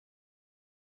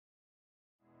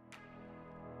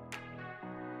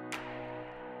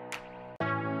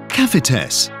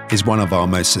Cafitesse is one of our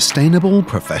most sustainable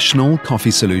professional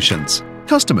coffee solutions.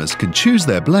 Customers can choose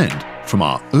their blend from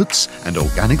our UTZ and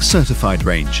organic certified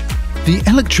range. The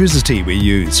electricity we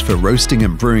use for roasting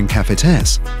and brewing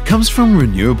Cafitesse comes from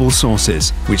renewable sources,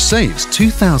 which saves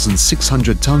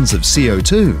 2,600 tons of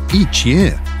CO2 each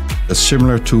year. That's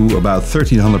similar to about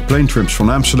 1,300 plane trips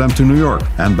from Amsterdam to New York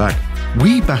and back.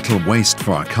 We battle waste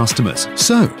for our customers,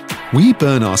 so we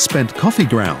burn our spent coffee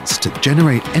grounds to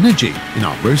generate energy in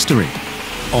our roastery.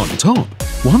 On top,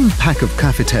 one pack of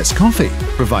Cafitesse coffee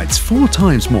provides 4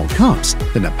 times more cups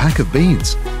than a pack of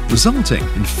beans, resulting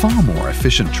in far more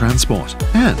efficient transport.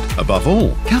 And above all,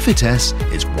 Cafitesse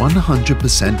is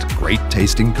 100%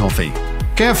 great-tasting coffee.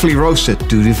 Carefully roasted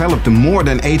to develop the more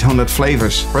than 800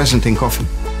 flavors present in coffee,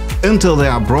 until they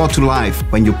are brought to life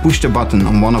when you push the button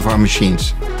on one of our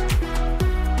machines.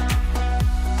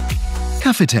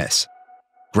 Cafitesse.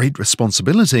 Great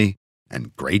responsibility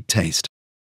and great taste.